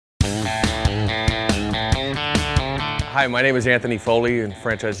Hi, my name is Anthony Foley in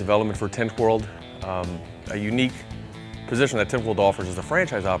franchise development for Tint World. A unique position that Tint World offers as a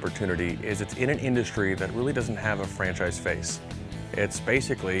franchise opportunity is it's in an industry that really doesn't have a franchise face. It's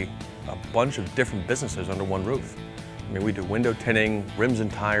basically a bunch of different businesses under one roof. I mean, we do window tinting, rims and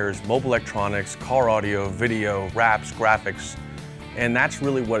tires, mobile electronics, car audio, video, wraps, graphics, and that's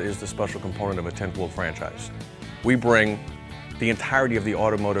really what is the special component of a Tint World franchise. We bring the entirety of the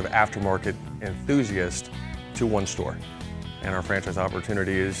automotive aftermarket enthusiast to one store. And our franchise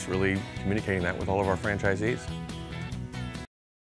opportunity is really communicating that with all of our franchisees.